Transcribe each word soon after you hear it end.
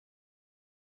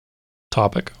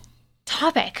Topic.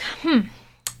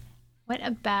 What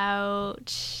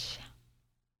about...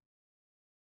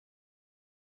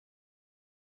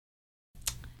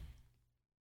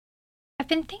 I've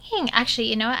been thinking, actually,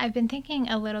 you know what? I've been thinking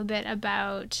a little bit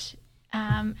about,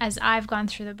 as I've gone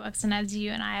through the books and as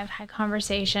you and I have had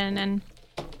conversation and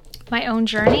my own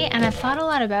journey, and I've thought a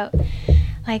lot about,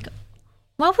 like,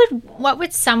 what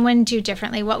would someone do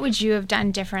differently? What would you have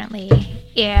done differently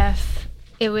if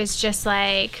it was just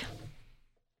like,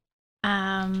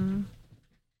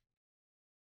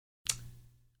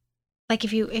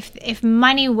 if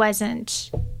money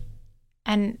wasn't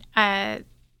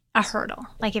a hurdle,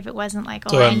 like if it wasn't like,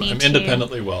 so I'm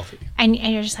independently wealthy, and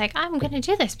you're just like, I'm going to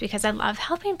do this because I love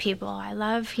helping people. I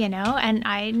love, and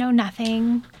I know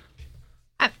nothing,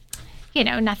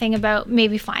 nothing about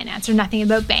maybe finance or nothing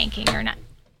about banking or not.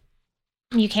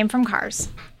 You came from cars.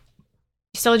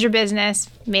 You sold your business,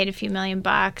 made a few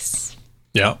 $1,000,000.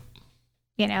 Yeah.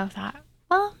 Thought,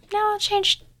 well, now I'll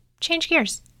change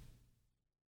gears.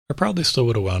 I probably still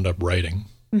would have wound up writing.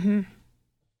 Mm-hmm.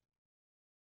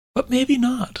 But maybe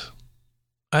not.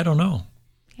 I don't know.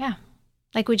 Yeah.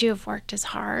 Like, would you have worked as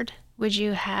hard? Would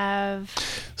you have...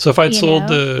 So if I'd sold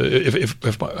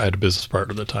if I had a business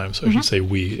partner at the time, so I should say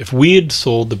we. If we had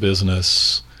sold the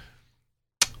business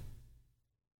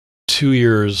 2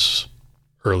 years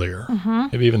earlier,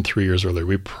 maybe even 3 years earlier,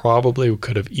 we probably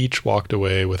could have each walked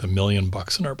away with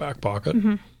 $1,000,000 in our back pocket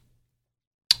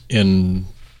in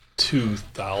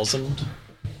 2000,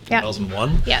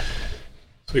 2001. Yeah.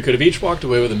 So we could have each walked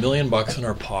away with $1,000,000 in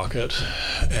our pocket,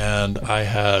 and I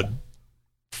had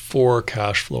 4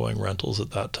 cash flowing rentals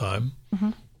at that time.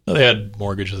 Now, they had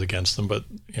mortgages against them, but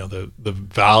the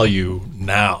value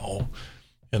now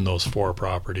in those 4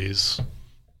 properties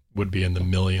would be in the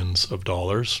millions of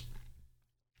dollars,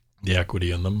 the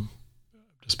equity in them,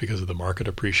 just because of the market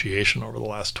appreciation over the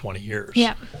last 20 years.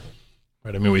 Yeah.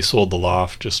 Right. I mean, we sold the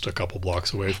loft just a couple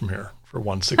blocks away from here for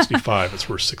 $165. It's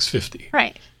worth $650.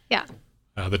 Right. Yeah.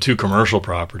 The 2 commercial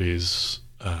properties,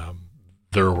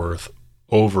 they're worth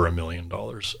over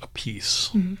 $1,000,000 a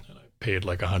piece. And I paid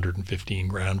like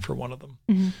 $115,000 for one of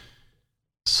them.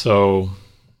 So,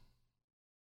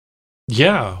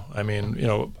 yeah, I mean,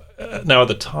 now at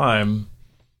the time,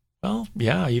 well,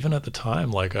 yeah, even at the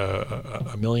time, like a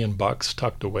 $1,000,000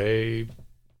 tucked away,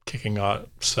 kicking out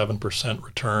 7%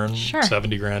 return, sure.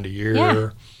 $70,000 a year, yeah.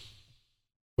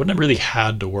 wouldn't have really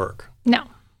had to work. No.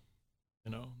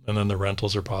 And then the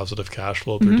rentals are positive cash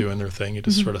flow. They're doing their thing. You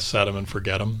just sort of set them and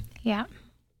forget them. Yeah.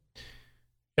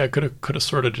 Yeah, I could have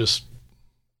sort of just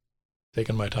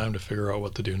taken my time to figure out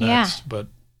what to do next. Yeah. But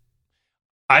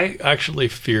I actually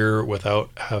fear, without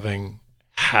having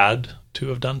had to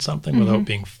have done something, without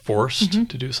being forced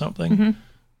to do something,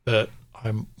 that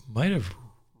I might have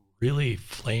really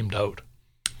flamed out.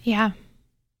 Yeah.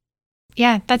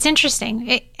 Yeah, that's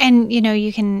interesting. And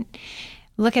you can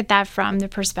look at that from the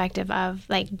perspective of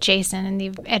like Jason and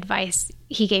the advice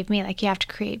he gave me, like, you have to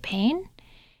create pain.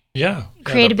 Yeah.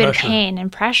 Create a bit of pain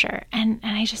and pressure. And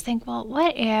I just think, well,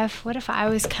 what if I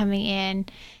was coming in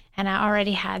and I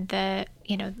already had the,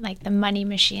 like the money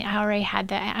machine. I already had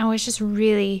that. I was just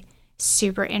really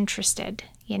super interested.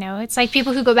 It's like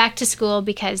people who go back to school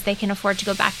because they can afford to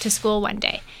go back to school one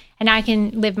day, and now I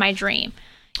can live my dream.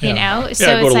 So go it's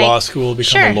to like, law school,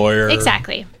 become a lawyer.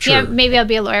 Exactly. Sure. Yeah, maybe I'll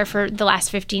be a lawyer for the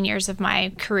last 15 years of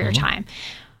my career time.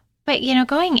 But,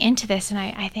 going into this, and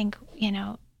I think,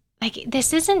 like,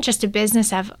 this isn't just a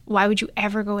business of why would you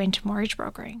ever go into mortgage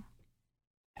brokering?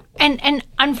 And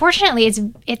unfortunately,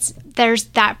 it's there's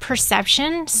that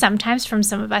perception sometimes from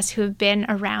some of us who have been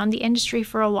around the industry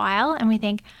for a while, and we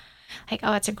think, like,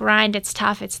 oh, it's a grind, it's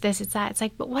tough, it's this, it's that. It's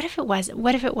like, but what if it wasn't?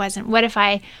 What if it wasn't? What if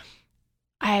I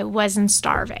wasn't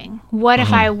starving? What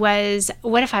if I was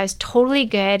totally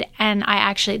good, and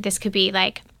this could be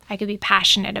like, I could be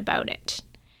passionate about it,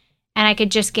 and I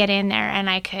could just get in there, and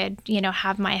I could,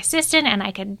 have my assistant, and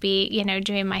I could be,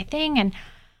 doing my thing. And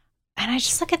I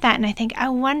just look at that and I think, I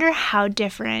wonder how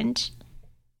different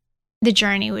the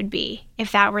journey would be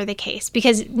if that were the case.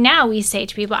 Because now we say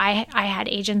to people, I had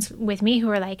agents with me who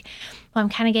were like, well, I'm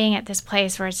kind of getting at this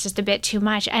place where it's just a bit too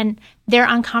much. And they're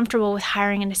uncomfortable with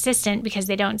hiring an assistant because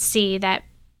they don't see that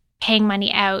paying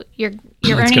money out, your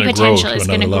earning potential is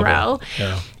going to grow.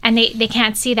 Yeah. And they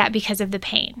can't see that because of the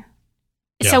pain.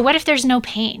 Yeah. So what if there's no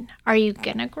pain? Are you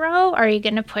going to grow? Are you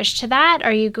going to push to that?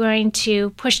 Are you going to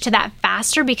push to that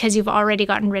faster because you've already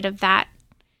gotten rid of that?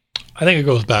 I think it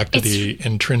goes back to the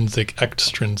intrinsic,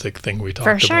 extrinsic thing we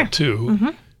talked about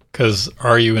too. Because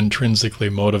are you intrinsically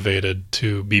motivated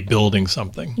to be building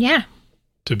something? Yeah.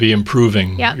 To be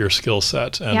improving your skill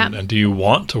set? And do you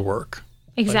want to work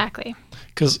Exactly.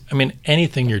 Because, I mean,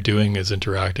 anything you're doing is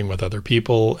interacting with other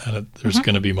people, and there's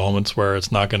going to be moments where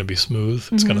it's not going to be smooth.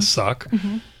 It's going to suck.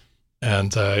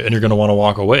 And you're going to want to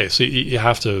walk away. So you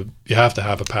have to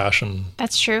have a passion.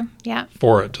 That's true. Yeah.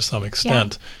 For it to some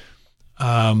extent.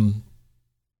 I'm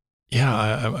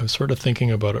sort of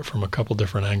thinking about it from a couple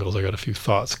different angles. I got a few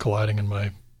thoughts colliding in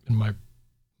my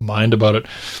mind about it.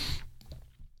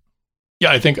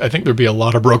 Yeah, I think there'd be a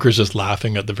lot of brokers just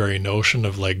laughing at the very notion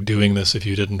of like doing this if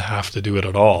you didn't have to do it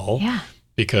at all. Yeah.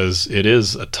 Because it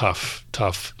is a tough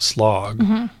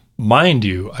slog. Mind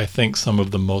you, I think some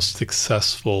of the most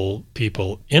successful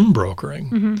people in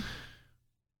brokering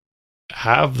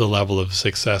have the level of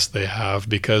success they have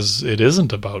because it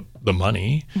isn't about the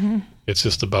money. It's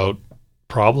just about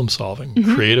problem solving,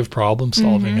 creative problem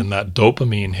solving, and that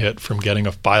dopamine hit from getting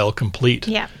a file complete.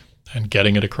 Yeah. And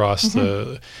getting it across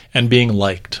and being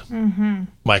liked.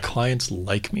 My clients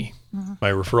like me.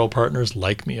 My referral partners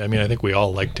like me. I mean, I think we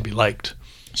all like to be liked.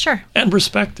 Sure. And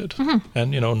respected.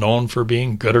 And, known for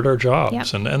being good at our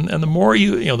jobs. Yep. And the more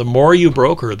the more you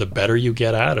broker, the better you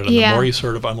get at it. And the more you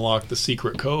sort of unlock the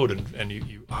secret code and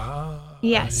you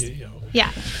Yes.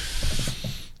 Yeah.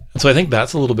 And so I think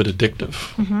that's a little bit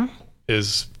addictive.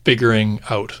 Is figuring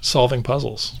out, solving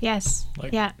puzzles. Yes.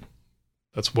 Yeah.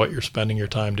 That's what you're spending your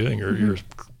time doing. You're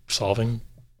solving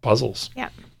puzzles. Yeah.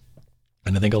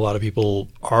 And I think a lot of people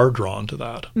are drawn to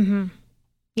that.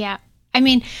 Yeah. I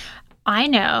mean, I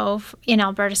know in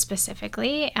Alberta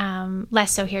specifically,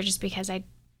 less so here just because I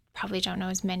probably don't know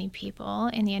as many people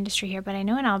in the industry here, but I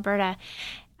know in Alberta,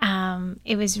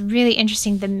 it was really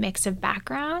interesting, the mix of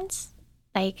backgrounds.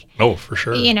 Like, oh, for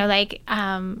sure.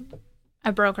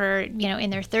 A broker, in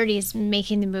their 30s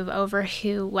making the move over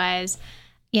who was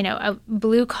a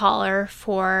blue collar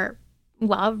for,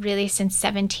 really since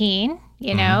 17,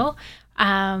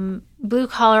 blue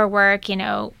collar work,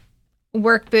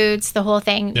 work boots, the whole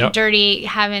thing, dirty,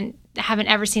 haven't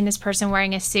ever seen this person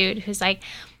wearing a suit who's like,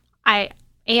 I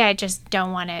just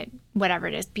don't want to, whatever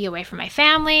it is, be away from my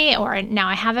family, or now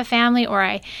I have a family,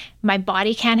 or my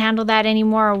body can't handle that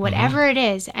anymore, or whatever it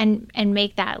is, and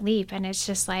make that leap. And it's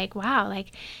just like, wow,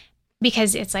 like,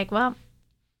 because it's like, well,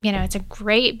 it's a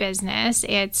great business.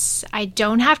 I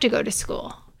don't have to go to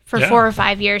school for 4 or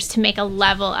 5 years to make a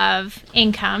level of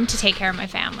income to take care of my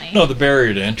family. No, the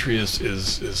barrier to entry is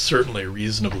certainly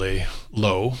reasonably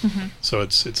low. So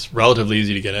it's relatively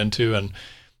easy to get into.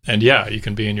 And you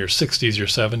can be in your 60s, your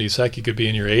 70s, heck, you could be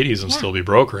in your 80s and still be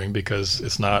brokering because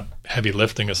it's not heavy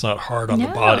lifting. It's not hard on the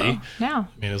body. No.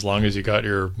 I mean, as long as you got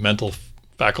your mental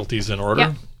faculties in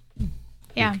order.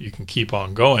 You can keep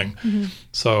on going.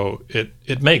 So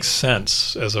it makes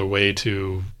sense as a way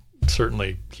to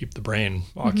certainly keep the brain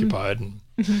occupied.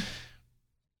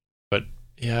 But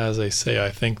as I say,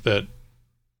 I think that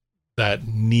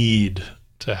need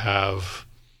to have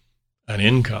an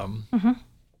income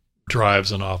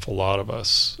drives an awful lot of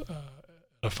us at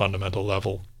a fundamental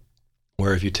level,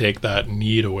 where if you take that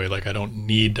need away, like I don't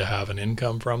need to have an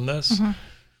income from this,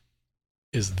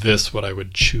 is this what I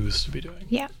would choose to be doing?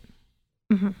 Yeah.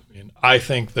 I mean, I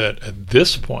think that at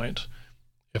this point,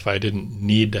 if I didn't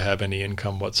need to have any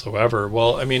income whatsoever,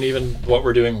 well, I mean, even what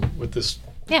we're doing with this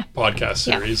podcast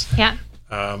series,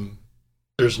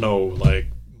 there's no like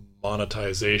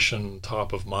monetization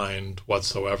top of mind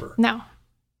whatsoever. No.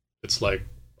 It's like,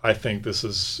 I think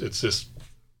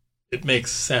it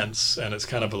makes sense. And it's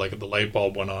kind of like the light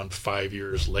bulb went on 5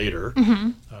 years later.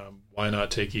 Why not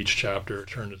take each chapter,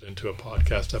 turn it into a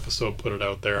podcast episode, put it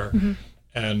out there,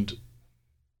 and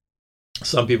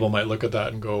some people might look at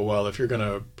that and go, well, if you're going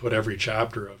to put every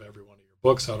chapter of every one of your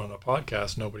books out on a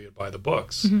podcast, nobody would buy the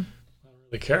books. I don't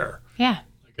really care. Yeah.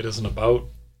 Like, it isn't about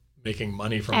making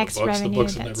money from the books. The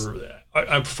books have never...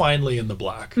 I'm finally in the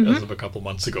black as of a couple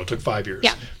months ago. It took 5 years.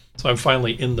 Yeah. So I'm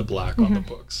finally in the black on the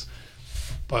books.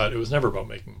 But it was never about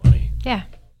making money. Yeah.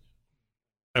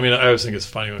 I mean, I always think it's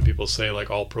funny when people say,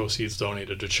 like, all proceeds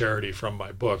donated to charity from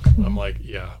my book. I'm like,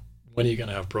 when are you going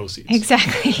to have proceeds?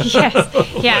 Exactly.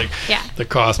 Yes. The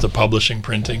cost of publishing,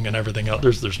 printing, and everything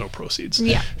else, there's no proceeds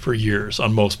for years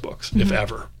on most books, if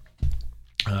ever.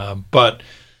 But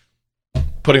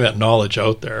putting that knowledge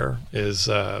out there is,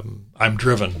 I'm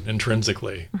driven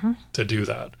intrinsically to do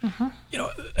that.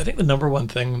 I think the number one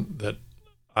thing that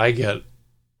I get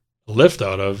a lift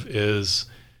out of is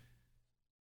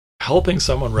helping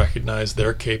someone recognize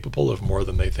they're capable of more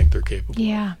than they think they're capable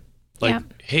of. Like,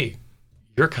 hey,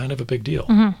 you're kind of a big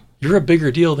deal. You're a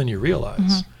bigger deal than you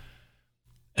realize.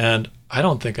 And I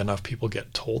don't think enough people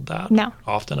get told that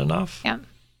often enough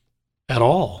at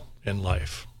all in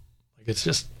life. Like, it's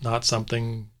just not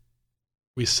something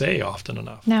we say often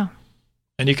enough. No.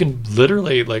 And you can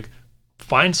literally, like,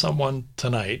 find someone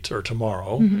tonight or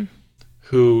tomorrow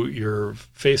who you're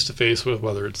face to face with,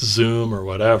 whether it's Zoom or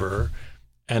whatever,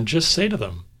 and just say to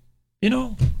them,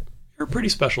 you're a pretty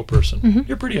special person.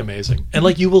 You're pretty amazing. And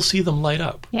like, you will see them light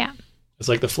up. Yeah. It's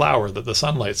like the flower that the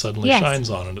sunlight suddenly shines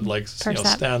on, and it like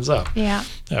stands up. Yeah.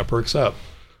 Yeah, perks up.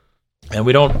 And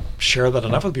we don't share that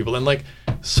enough with people. And like,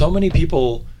 so many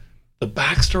people, the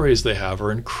backstories they have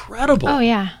are incredible. Oh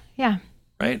yeah. Yeah.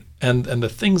 Right? And the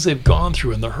things they've gone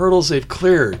through and the hurdles they've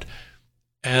cleared.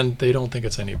 And they don't think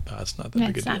it's not that big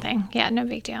a deal. It's nothing. Yeah, no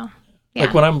big deal. Yeah.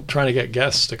 Like when I'm trying to get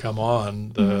guests to come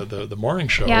on the morning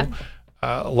show,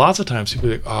 lots of times people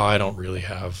are like, I don't really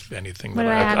have anything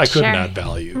that I couldn't add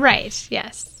value. Right,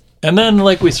 yes. And then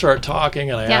like we start talking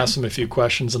and I ask them a few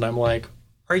questions and I'm like,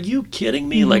 are you kidding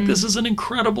me? Like, this is an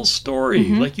incredible story.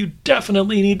 Like, you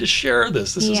definitely need to share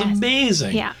this. This is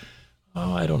amazing. Yeah.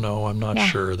 Oh, I don't know. I'm not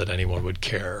sure that anyone would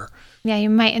care. Yeah, you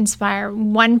might inspire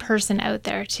one person out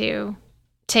there to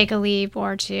take a leap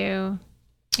or to,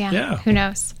 who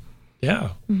knows? Yeah.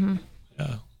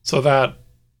 Yeah. So that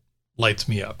lights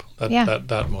me up. That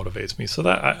motivates me. So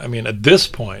that, I mean, at this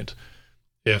point,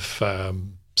 if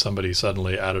somebody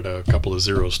suddenly added a couple of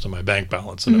zeros to my bank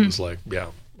balance and it was like,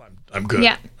 I'm good.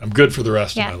 Yeah. I'm good for the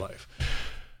rest of my life,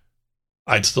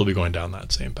 I'd still be going down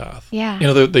that same path. Yeah.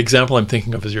 The example I'm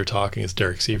thinking of as you're talking is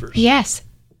Derek Sievers. Yes,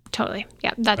 totally.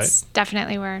 Yeah, that's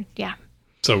definitely where,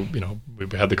 So, we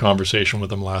had the conversation with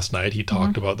him last night. He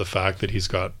talked about the fact that he's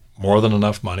got more than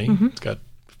enough money. He's got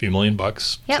a few $1 million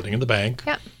sitting in the bank.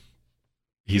 Yep.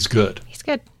 He's good. He's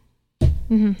good.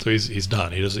 So he's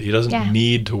done. He doesn't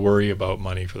need to worry about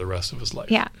money for the rest of his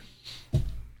life. Yeah.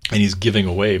 And he's giving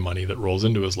away money that rolls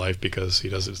into his life because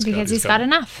he's got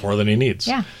enough, more than he needs.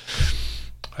 Yeah.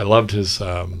 I loved his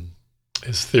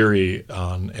theory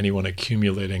on anyone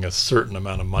accumulating a certain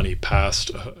amount of money past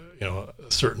a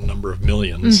certain number of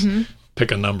millions.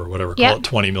 Pick a number, whatever, call it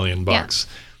 $20 million.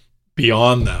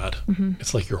 Beyond that,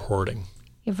 it's like you're hoarding.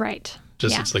 You're right.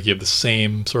 It's like you have the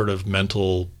same sort of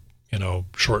mental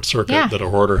short circuit that a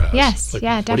hoarder has. Yes, like,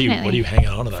 definitely. What are you hanging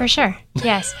on to that for sure?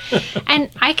 Yes. And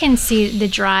I can see the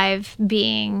drive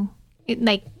being,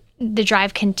 like, the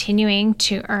drive continuing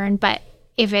to earn, but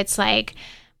if it's like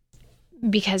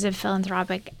because of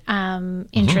philanthropic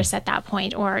interest at that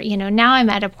point, or, now I'm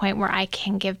at a point where I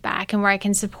can give back and where I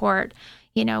can support,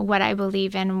 what I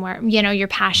believe in, where, your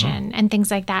passion and things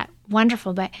like that.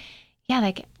 Wonderful. But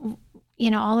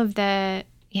all of the,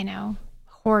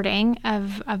 hoarding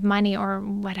of money or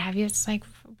what have you, it's like,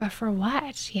 but for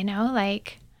what,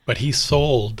 But he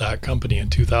sold that company in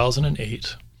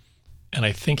 2008, and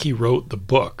I think he wrote the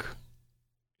book.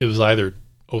 It was either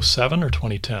 2007 or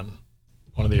 2010,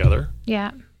 one or the other. Yeah.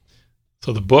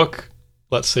 So the book,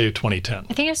 let's say 2010.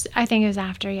 I think it was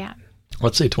after, yeah.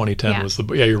 Let's say 2010 was the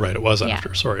book. Yeah, you're right. It was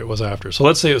after. Sorry, it was after. So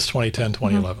let's say it was 2010,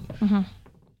 2011.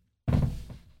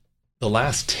 The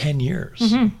last 10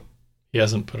 years. He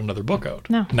hasn't put another book out.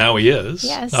 No. Now he is.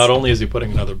 Yes. Not only is he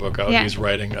putting another book out, he's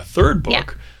writing a third book.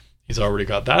 Yeah. He's already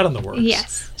got that in the works.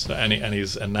 Yes. So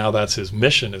and now that's his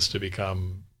mission, is to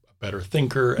become a better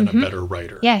thinker and a better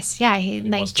writer. Yes. Yeah. He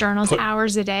journals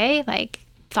hours a day, like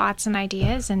thoughts and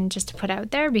ideas, and just to put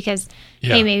out there because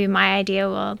hey, maybe my idea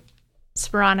will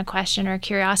spur on a question or a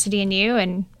curiosity in you,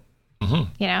 and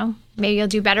maybe you'll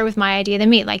do better with my idea than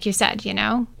me, like you said.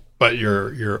 But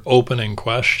your opening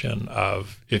question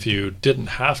of, if you didn't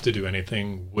have to do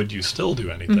anything, would you still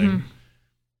do anything?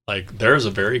 Like, there's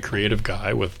a very creative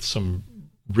guy with some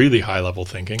really high level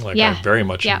thinking. Like, I very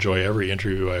much enjoy every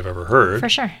interview I've ever heard. For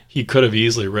sure. He could have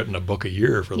easily written a book a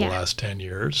year for the last 10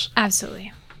 years.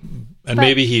 Absolutely. And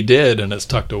maybe he did, and it's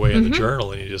tucked away in the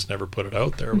journal, and he just never put it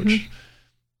out there, which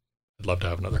I'd love to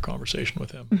have another conversation with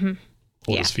him.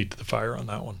 Hold his feet to the fire on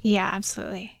that one. Yeah,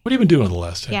 absolutely. What have you been doing in the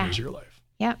last 10 years of your life?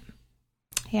 Yep.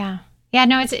 Yeah. Yeah,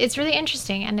 no, it's really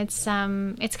interesting, and it's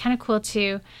kind of cool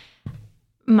to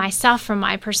myself, from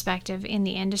my perspective in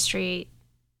the industry,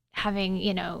 having,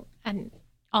 and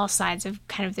all sides of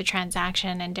kind of the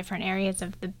transaction and different areas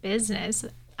of the business.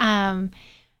 To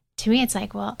me, it's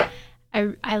like, well,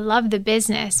 I love the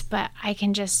business, but I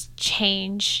can just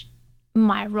change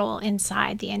my role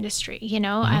inside the industry.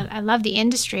 I love the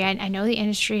industry. I know the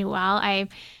industry well. I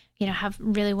have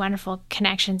really wonderful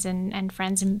connections and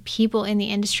friends and people in the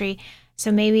industry.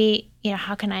 So maybe,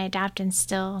 how can I adapt and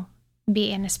still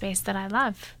be in a space that I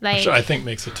love? Which I think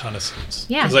makes a ton of sense.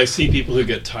 Yeah. Because I see people who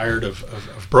get tired of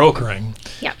brokering.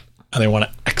 Yep. And they want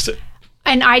to exit.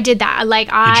 And I did that. Like,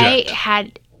 I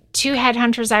had 2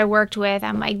 headhunters I worked with.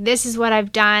 I'm like, this is what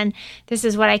I've done. This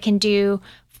is what I can do.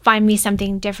 Find me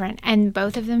something different. And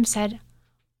both of them said,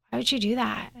 why would you do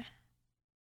that?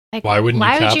 Like, Why wouldn't you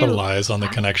would capitalize on the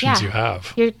connections you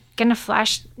have? You're going to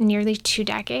flush nearly 2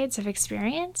 decades of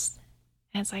experience.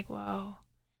 And it's like, whoa,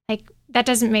 like that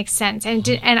doesn't make sense. And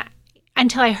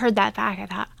until I heard that back, I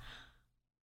thought,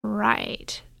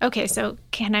 right. Okay. So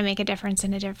can I make a difference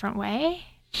in a different way?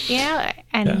 Yeah.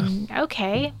 And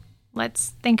okay, let's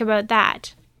think about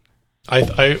that.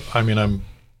 I mean, I'm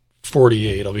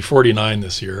 48. I'll be 49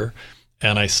 this year.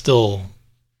 And I still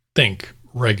think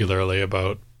regularly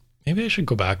about maybe I should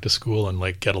go back to school and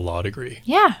like get a law degree.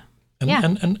 Yeah.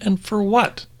 And for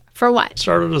what? For what?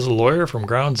 Started as a lawyer from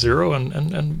ground zero,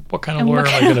 and what kind of lawyer am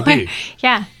I going to be?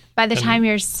 Yeah. By the time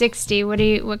you're 60, what are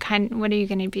you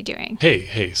going to be doing?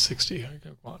 Hey, 60.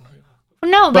 Come on.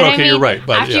 No, but I mean, you're right.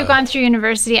 But after you've gone through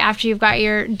university, after you've got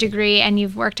your degree and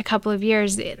you've worked a couple of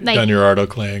years, like done your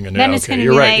articling, and then it's going to be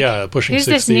right. Like, yeah, pushing who's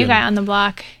 60. Who's this new guy on the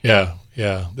block? Yeah,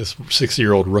 this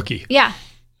 60-year-old rookie. Yeah.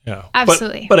 Yeah,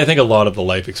 absolutely. But I think a lot of the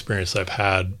life experience I've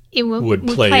had would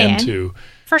play into,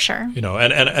 for sure.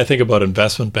 And I think about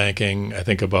investment banking. I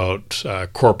think about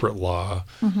corporate law,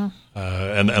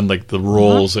 and like the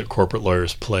roles that corporate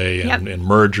lawyers play in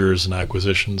mergers and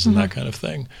acquisitions and that kind of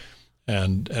thing.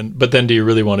 But then, do you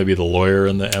really want to be the lawyer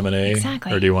in the M&A,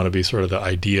 exactly, or do you want to be sort of the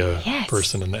idea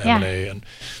person in the M&A? And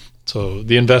so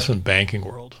the investment banking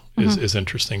world is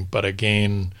interesting, but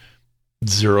again,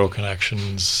 zero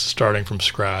connections, starting from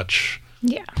scratch.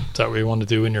 Yeah. Is that what you want to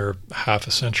do when you're half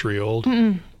a century old?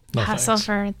 No, hustle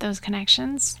for those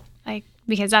connections, like,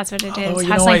 because that's what it is.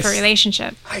 Hustling for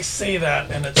relationship. I say that,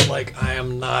 and it's like, I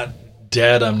am not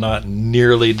dead. I'm not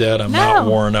nearly dead. I'm not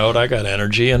worn out. I got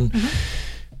energy and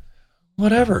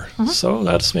whatever. So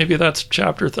that's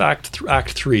chapter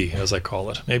act 3, as I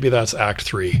call it. Maybe that's act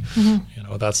 3.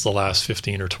 That's the last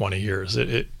 15 or 20 years. So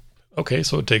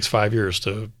it takes 5 years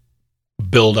to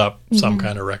build up some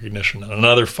kind of recognition and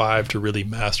another 5 to really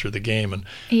master the game. And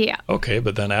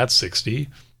but then at 60,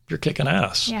 you're kicking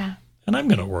ass. Yeah. And I'm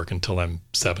going to work until I'm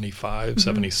 75,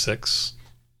 76,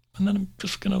 and then I'm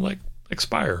just going to like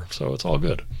expire. So it's all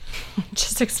good.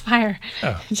 Just expire.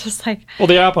 Yeah. Just like. Well,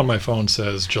 the app on my phone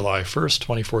says July 1st,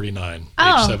 2049,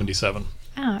 age 77.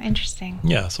 Oh, interesting.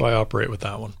 Yeah. So I operate with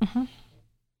that one.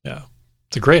 Yeah.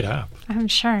 It's a great app. I'm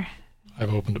sure.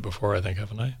 I've opened it before, I think,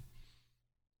 haven't I?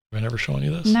 Have I never shown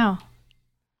you this? No.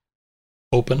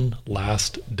 Open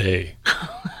last day.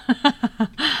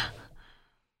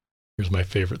 Here's my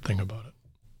favorite thing about it.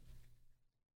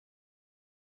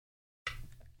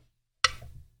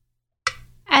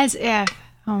 As if.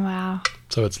 Oh, wow.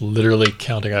 So it's literally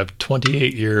counting. I have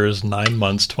 28 years, 9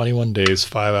 months, 21 days,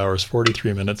 5 hours,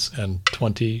 43 minutes, and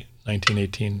 20, 19,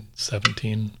 18,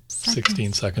 17,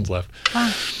 16 seconds left.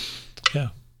 Wow. Yeah.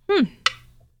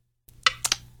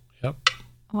 Yep.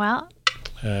 Well.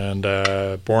 And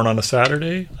born on a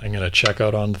Saturday, I'm going to check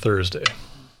out on Thursday.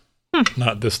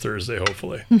 Not this Thursday,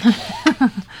 hopefully.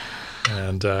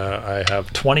 And I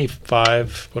have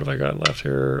 25, what have I got left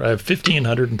here? I have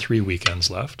 1,503 weekends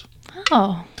left.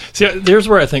 Oh. See, here's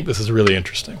where I think this is really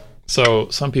interesting. So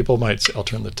some people might say, I'll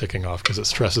turn the ticking off because it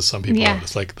stresses some people out.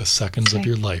 It's like the seconds of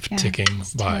your life ticking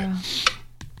by.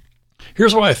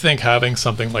 Here's why I think having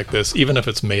something like this, even if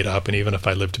it's made up and even if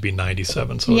I live to be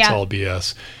 97, so it's all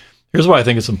BS, here's why I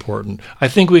think it's important. I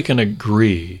think we can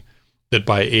agree that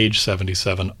by age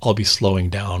 77, I'll be slowing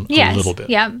down a little bit.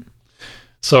 Yep.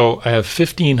 So I have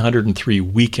 1,503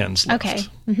 weekends left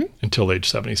until age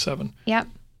 77. Yep.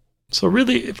 So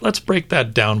really, let's break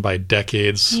that down by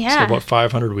decades. Yeah. So about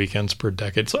 500 weekends per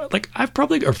decade. So like I've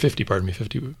probably, or 50,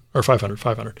 or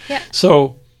 500. Yeah.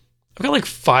 So I've got like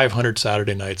 500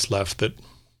 Saturday nights left that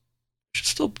I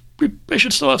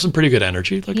should still have some pretty good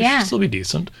energy. Like it should still be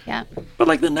decent. Yeah. But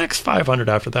like the next 500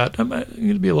 after that, I'm going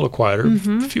to be a little quieter.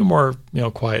 A few more,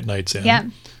 quiet nights in. Yeah.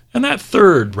 And that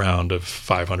third round of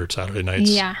 500 Saturday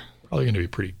nights, probably going to be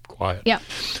pretty quiet. Yeah.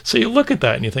 So you look at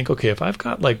that and you think, okay, if I've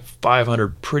got like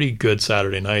 500 pretty good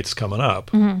Saturday nights coming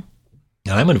up, and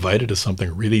I'm invited to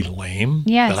something really lame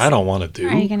that I don't want to do.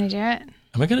 Are you going to do it?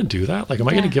 Am I going to do that? Like, am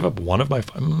I going to give up one of my?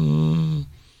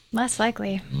 Less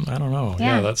likely. I don't know.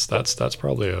 Yeah, that's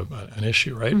probably an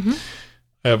issue, right?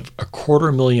 I have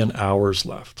 250,000 hours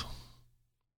left.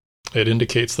 It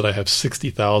indicates that I have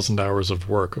 60,000 hours of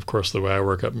work. Of course, the way I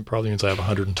work up probably means I have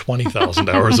 120,000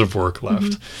 hours of work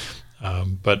left.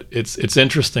 But it's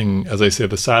interesting, as I say,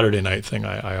 the Saturday night thing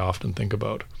I often think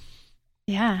about.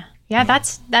 Yeah. Yeah,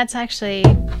 that's actually,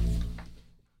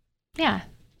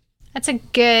 that's a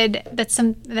good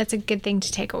thing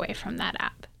to take away from that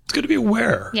app. It's good to be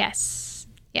aware. Yes.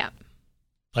 Yeah.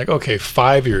 Like, okay,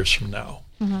 5 years from now,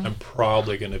 I'm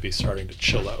probably going to be starting to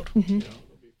chill out.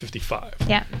 55.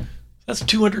 Yeah. That's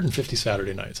 250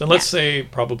 Saturday nights. And let's say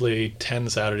probably 10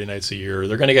 Saturday nights a year,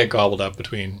 they're going to get gobbled up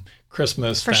between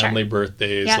Christmas, family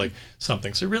birthdays, like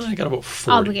something. So really, I got about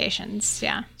 40. Obligations,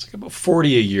 yeah. It's like about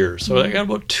 40 a year. So I got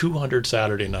about 200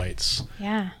 Saturday nights.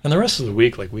 Yeah. And the rest of the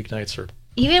week, like weeknights are...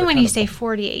 Even when you say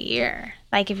 40 a year,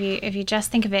 like if you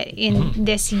just think of it in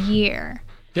this year,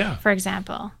 for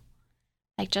example,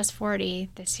 like just 40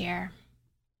 this year.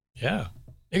 Yeah.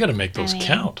 You got to make those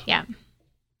count. Yeah.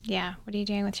 Yeah. What are you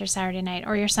doing with your Saturday night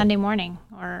or your Sunday morning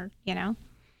or,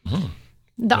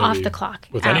 the off the clock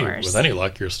hours? With any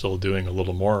luck, you're still doing a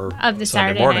little more of the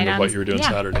Sunday morning of what you were doing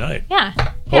Saturday night.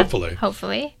 Yeah.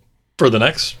 Hopefully. For the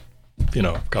next,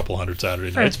 couple hundred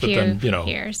Saturday nights, but then,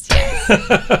 years.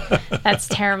 Yes. That's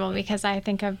terrible because I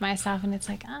think of myself and it's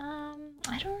like,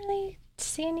 I don't really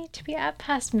see a need to be up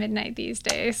past midnight these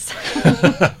days.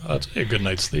 That's a good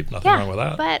night's sleep. Nothing wrong with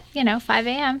that. But, 5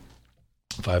 a.m.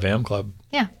 5 a.m. club.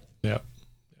 Yeah. Yeah.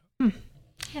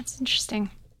 That's interesting.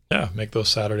 Yeah. Make those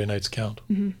Saturday nights count.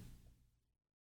 Mm-hmm.